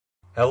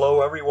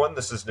Hello everyone,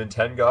 this is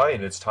Nintenguy,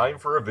 and it's time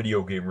for a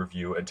video game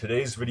review, and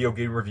today's video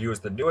game review is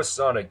the newest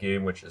Sonic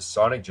game, which is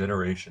Sonic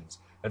Generations.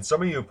 And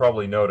some of you have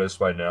probably noticed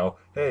by now,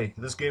 hey,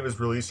 this game is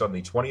released on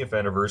the 20th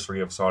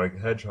anniversary of Sonic the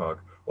Hedgehog.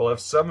 Well,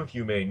 as some of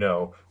you may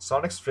know,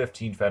 Sonic's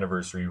 15th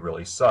anniversary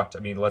really sucked. I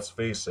mean, let's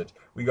face it,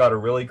 we got a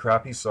really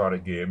crappy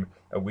Sonic game,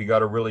 and we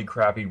got a really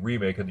crappy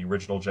remake of the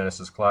original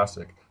Genesis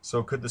classic.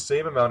 So could the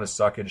same amount of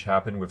suckage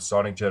happen with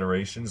Sonic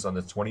Generations on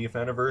the 20th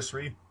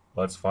anniversary?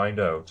 Let's find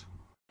out.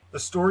 The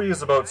story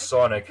is about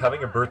Sonic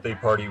having a birthday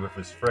party with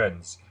his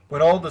friends,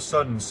 when all of a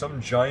sudden some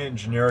giant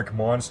generic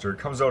monster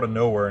comes out of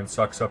nowhere and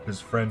sucks up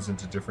his friends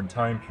into different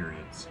time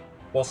periods.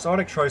 While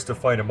Sonic tries to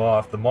fight him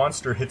off, the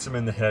monster hits him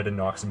in the head and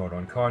knocks him out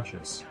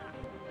unconscious.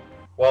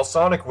 While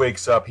Sonic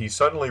wakes up, he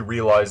suddenly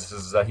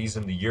realizes that he's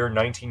in the year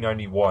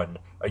 1991,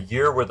 a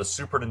year where the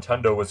Super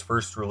Nintendo was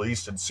first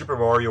released and Super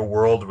Mario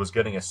World was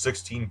getting a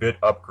 16-bit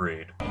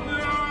upgrade.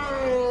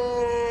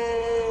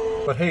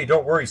 But hey,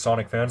 don't worry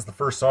Sonic fans, the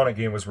first Sonic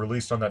game was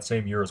released on that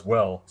same year as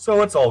well,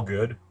 so it's all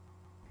good.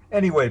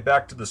 Anyway,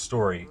 back to the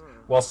story.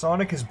 While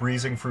Sonic is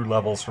breezing through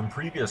levels from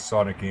previous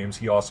Sonic games,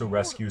 he also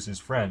rescues his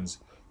friends.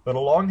 But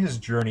along his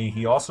journey,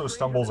 he also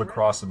stumbles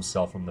across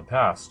himself from the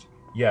past.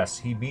 Yes,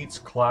 he meets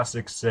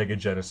classic Sega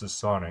Genesis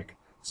Sonic.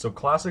 So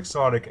classic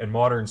Sonic and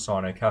modern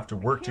Sonic have to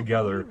work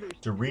together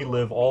to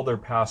relive all their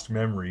past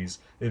memories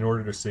in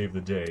order to save the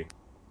day.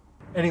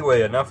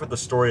 Anyway, enough with the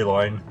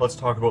storyline, let's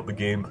talk about the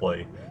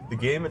gameplay. The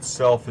game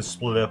itself is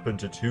split up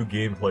into two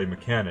gameplay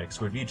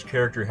mechanics, with each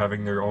character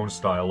having their own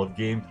style of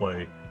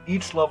gameplay.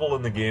 Each level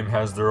in the game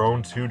has their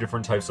own two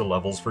different types of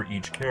levels for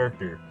each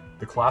character,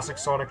 the classic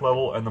Sonic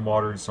level and the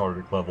modern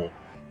Sonic level.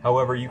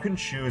 However, you can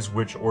choose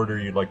which order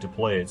you'd like to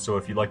play it, so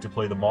if you'd like to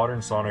play the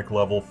modern Sonic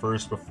level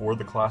first before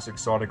the classic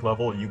Sonic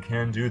level, you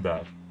can do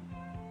that.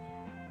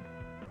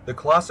 The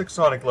classic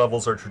Sonic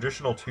levels are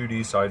traditional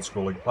 2D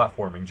side-scrolling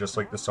platforming, just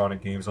like the Sonic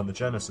games on the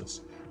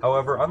Genesis.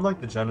 However, unlike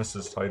the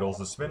Genesis titles,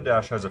 the Spin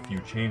Dash has a few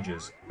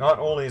changes. Not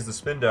only is the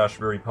Spin Dash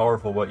very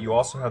powerful, but you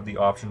also have the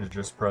option to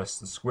just press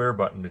the square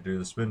button to do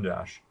the Spin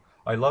Dash.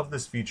 I love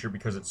this feature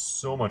because it's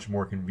so much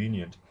more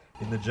convenient.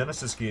 In the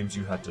Genesis games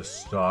you had to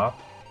stop,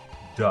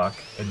 duck,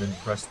 and then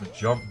press the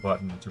jump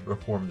button to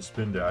perform the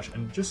spin dash,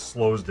 and it just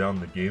slows down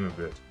the game a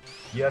bit.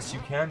 Yes,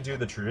 you can do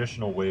the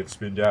traditional way of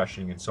spin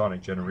dashing in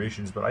Sonic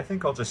Generations, but I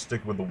think I'll just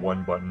stick with the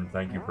one button,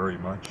 thank you very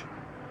much.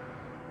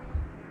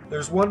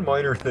 There's one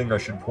minor thing I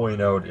should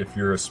point out if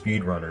you're a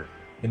speedrunner.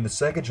 In the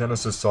Sega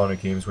Genesis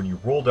Sonic games, when you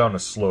roll down a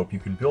slope, you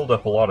can build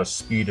up a lot of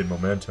speed and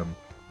momentum,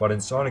 but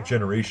in Sonic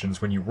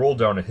Generations, when you roll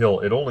down a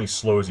hill, it only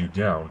slows you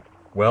down.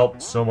 Well,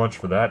 so much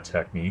for that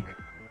technique.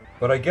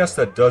 But I guess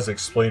that does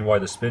explain why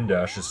the spin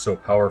dash is so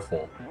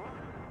powerful.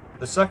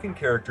 The second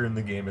character in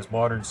the game is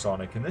Modern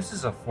Sonic, and this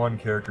is a fun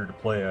character to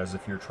play as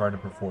if you're trying to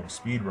perform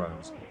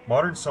speedruns.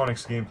 Modern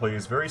Sonic's gameplay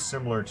is very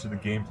similar to the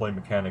gameplay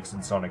mechanics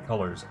in Sonic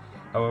Colors.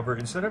 However,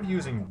 instead of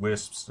using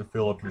wisps to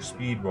fill up your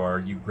speed bar,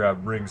 you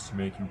grab rings to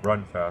make you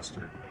run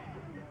faster.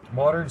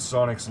 Modern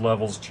Sonic's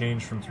levels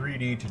change from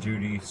 3D to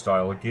 2D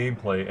style of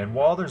gameplay, and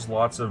while there's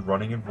lots of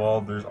running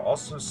involved, there's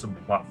also some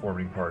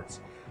platforming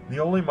parts. The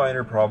only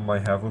minor problem I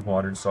have with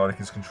Modern Sonic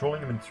is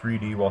controlling him in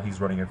 3D while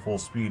he's running at full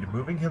speed.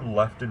 Moving him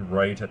left and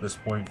right at this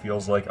point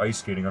feels like ice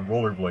skating on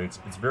rollerblades.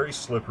 It's very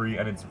slippery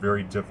and it's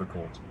very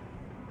difficult.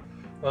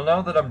 Well,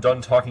 now that I'm done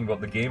talking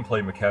about the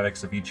gameplay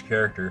mechanics of each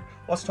character,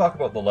 let's talk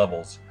about the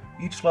levels.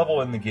 Each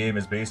level in the game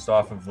is based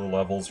off of the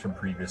levels from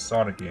previous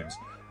Sonic games.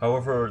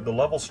 However, the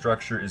level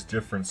structure is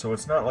different, so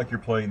it's not like you're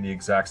playing the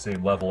exact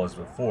same level as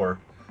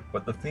before,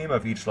 but the theme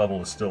of each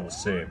level is still the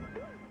same.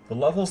 The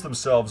levels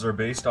themselves are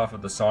based off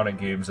of the Sonic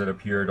games that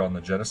appeared on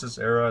the Genesis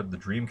era, the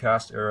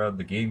Dreamcast era,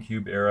 the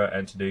GameCube era,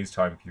 and today's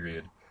time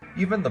period.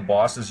 Even the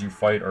bosses you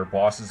fight are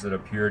bosses that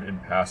appeared in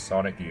past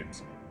Sonic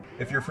games.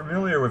 If you're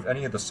familiar with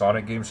any of the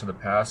Sonic games from the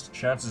past,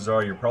 chances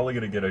are you're probably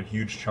going to get a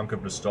huge chunk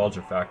of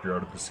nostalgia factor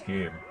out of this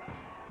game.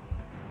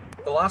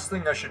 The last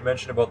thing I should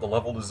mention about the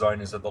level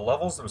design is that the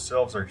levels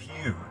themselves are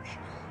huge.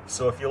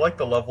 So if you like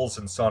the levels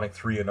in Sonic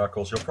 3 and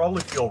Knuckles, you'll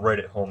probably feel right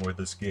at home with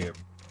this game.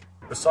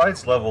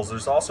 Besides levels,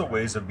 there's also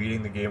ways of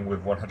beating the game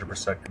with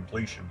 100%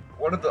 completion.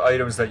 One of the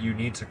items that you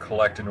need to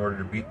collect in order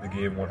to beat the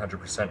game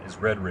 100% is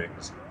red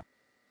rings.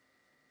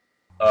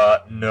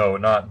 No,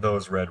 not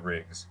those red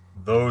rings.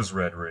 Those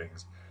red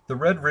rings. The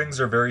red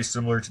rings are very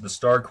similar to the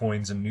star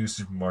coins in New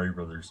Super Mario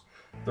Bros.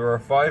 There are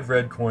 5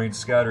 red coins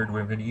scattered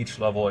within each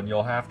level, and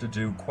you'll have to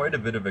do quite a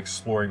bit of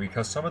exploring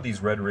because some of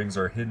these red rings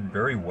are hidden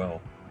very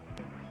well.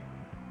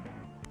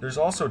 There's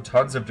also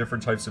tons of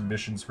different types of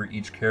missions for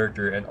each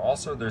character, and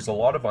also there's a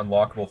lot of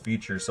unlockable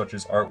features such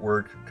as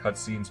artwork,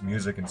 cutscenes,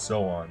 music, and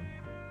so on.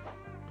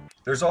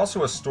 There's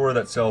also a store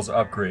that sells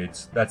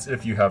upgrades, that's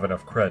if you have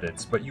enough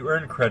credits, but you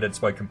earn credits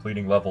by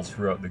completing levels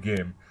throughout the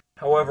game.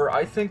 However,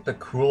 I think the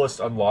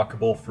coolest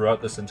unlockable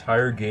throughout this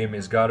entire game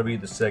has gotta be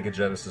the Sega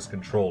Genesis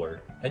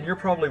controller. And you're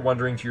probably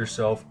wondering to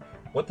yourself,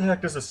 what the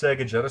heck does a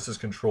Sega Genesis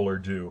controller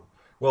do?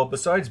 Well,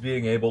 besides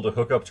being able to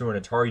hook up to an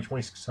Atari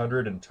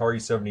 2600, an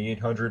Atari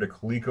 7800, a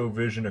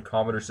ColecoVision, a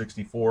Commodore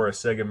 64, a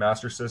Sega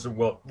Master System,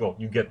 well,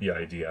 you get the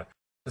idea.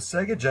 The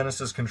Sega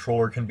Genesis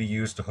controller can be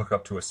used to hook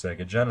up to a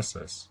Sega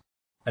Genesis.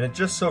 And it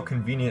just so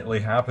conveniently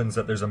happens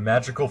that there's a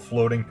magical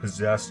floating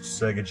possessed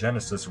Sega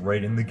Genesis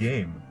right in the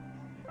game.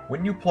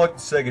 When you plug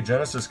the Sega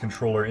Genesis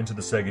controller into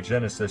the Sega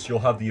Genesis, you'll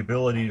have the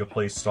ability to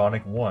play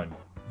Sonic 1.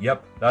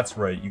 Yep, that's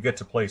right, you get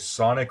to play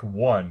Sonic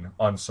 1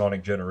 on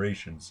Sonic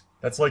Generations.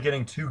 That's like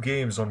getting 2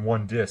 games on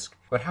one disc.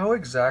 But how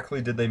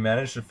exactly did they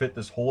manage to fit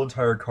this whole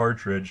entire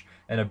cartridge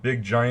and a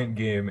big giant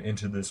game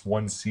into this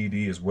one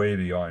CD is way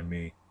beyond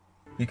me.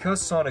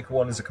 Because Sonic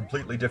 1 is a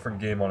completely different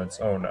game on its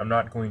own, I'm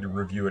not going to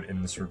review it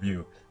in this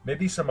review.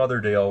 Maybe some other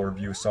day I'll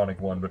review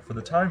Sonic 1, but for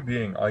the time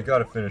being, I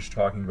gotta finish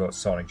talking about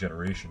Sonic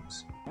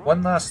Generations.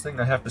 One last thing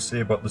I have to say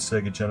about the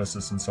Sega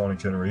Genesis and Sonic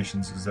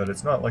Generations is that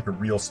it's not like a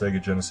real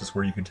Sega Genesis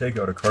where you can take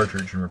out a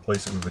cartridge and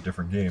replace it with a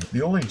different game.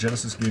 The only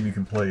Genesis game you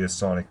can play is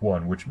Sonic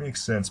 1, which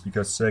makes sense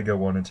because Sega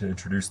wanted to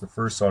introduce the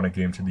first Sonic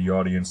game to the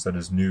audience that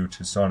is new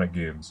to Sonic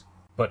games.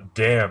 But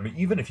damn,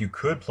 even if you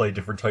could play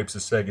different types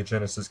of Sega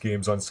Genesis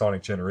games on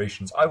Sonic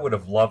Generations, I would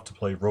have loved to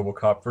play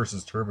RoboCop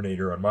vs.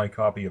 Terminator on my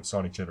copy of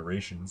Sonic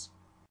Generations.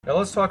 Now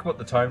let's talk about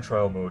the time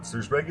trial modes.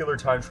 There's regular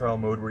time trial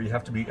mode where you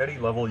have to beat any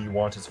level you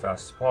want as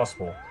fast as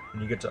possible,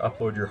 and you get to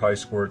upload your high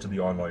score to the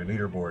online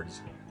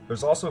leaderboards.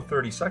 There's also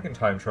 30-second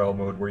time trial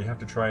mode where you have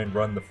to try and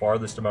run the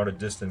farthest amount of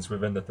distance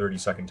within the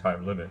 30-second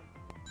time limit.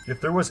 If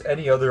there was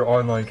any other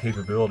online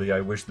capability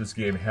I wish this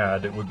game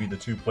had, it would be the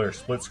 2-player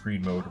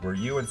split-screen mode, where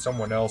you and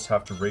someone else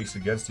have to race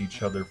against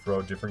each other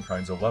throughout different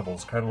kinds of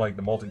levels, kind of like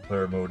the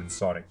multiplayer mode in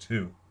Sonic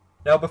 2.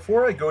 Now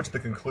before I go to the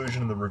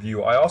conclusion of the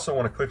review, I also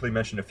want to quickly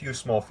mention a few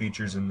small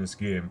features in this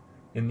game.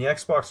 In the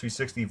Xbox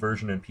 360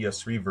 version and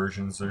PS3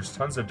 versions, there's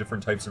tons of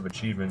different types of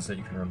achievements that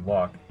you can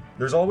unlock.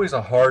 There's always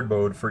a hard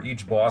mode for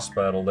each boss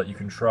battle that you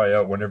can try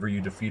out whenever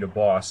you defeat a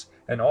boss,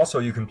 and also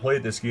you can play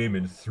this game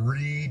in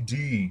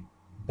 3D.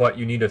 But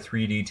you need a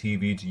 3D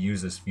TV to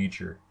use this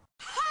feature.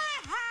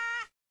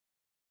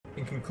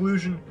 In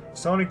conclusion,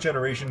 Sonic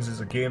Generations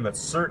is a game that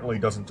certainly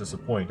doesn't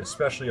disappoint,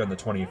 especially on the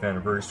 20th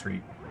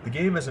anniversary. The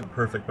game isn't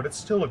perfect, but it's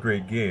still a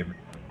great game.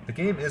 The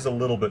game is a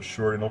little bit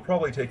short and it'll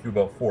probably take you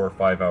about 4 or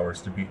 5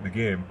 hours to beat the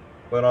game.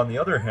 But on the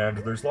other hand,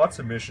 there's lots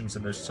of missions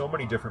and there's so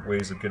many different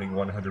ways of getting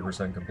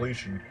 100%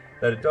 completion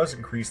that it does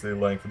increase the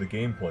length of the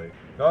gameplay.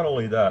 Not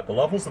only that, the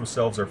levels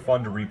themselves are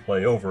fun to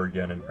replay over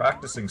again, and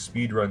practicing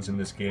speedruns in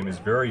this game is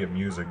very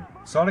amusing.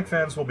 Sonic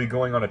fans will be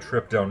going on a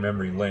trip down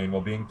memory lane while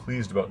being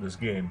pleased about this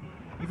game.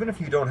 Even if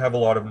you don't have a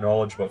lot of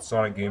knowledge about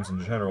Sonic games in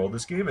general,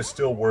 this game is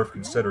still worth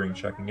considering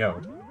checking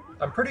out.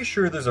 I'm pretty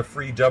sure there's a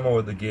free demo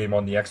of the game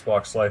on the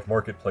Xbox Live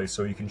Marketplace,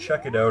 so you can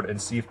check it out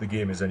and see if the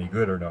game is any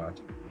good or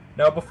not.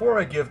 Now, before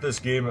I give this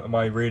game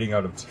my rating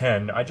out of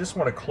 10, I just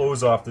want to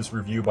close off this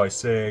review by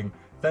saying,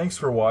 thanks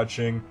for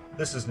watching,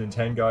 this is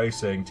Nintenguy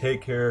saying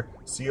take care,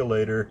 see you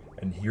later,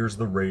 and here's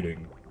the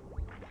rating.